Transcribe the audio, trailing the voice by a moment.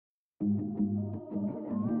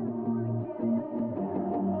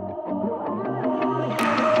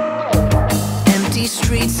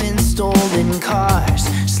streets and stolen cars,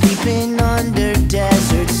 sleeping under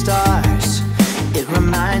desert stars. It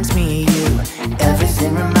reminds me of you,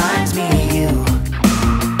 everything reminds me of you.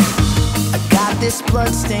 I got this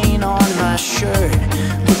bloodstain on my shirt.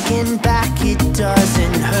 Looking back, it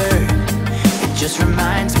doesn't hurt. It just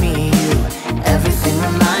reminds me of you, everything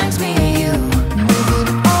reminds me of you.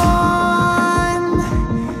 Moving on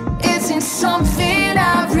isn't something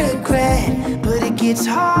I regret, but it gets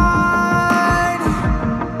hard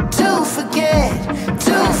to forget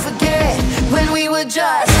when we were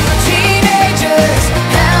just teenagers,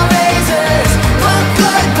 hellraisers. Look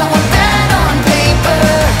good, but we're bad on paper,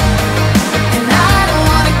 and I don't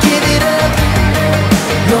wanna give it up.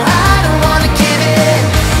 No, I don't wanna give it.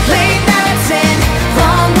 Late nights and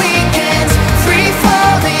long weekends, free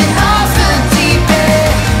falling off the deep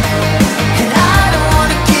end, and I don't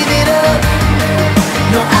wanna give it up.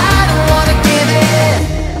 No, I don't wanna give it.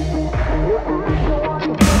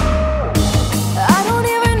 I don't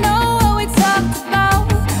even know what we talked about,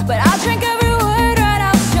 but I drank every word right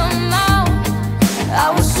out your mouth. I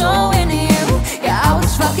was so into you, yeah, I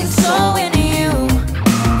was fucking so into you.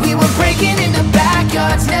 We were breaking into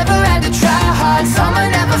backyards, never had to try hard. Summer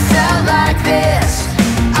never felt like this.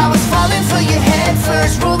 I was falling for your head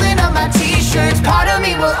first, rolling up my t-shirts. Part of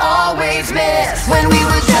me will always miss when we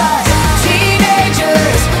were just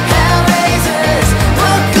teenagers, hellraisers.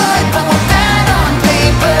 Look good, but we're bad on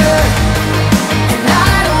paper, and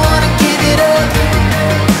I don't wanna give it up.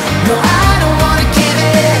 No, I don't wanna give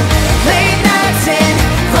it. Late nights and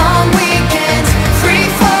long weekends, free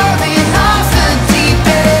falling off the deep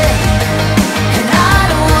end, and I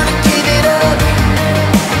don't wanna give it up.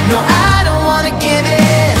 No, I don't wanna give it.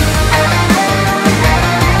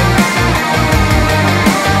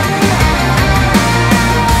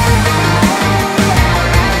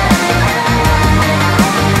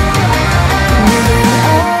 Moving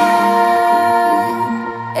on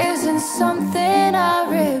isn't something I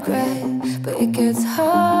regret, but it gets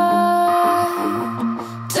hard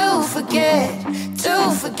to forget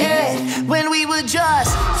when we were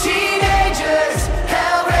just teenagers,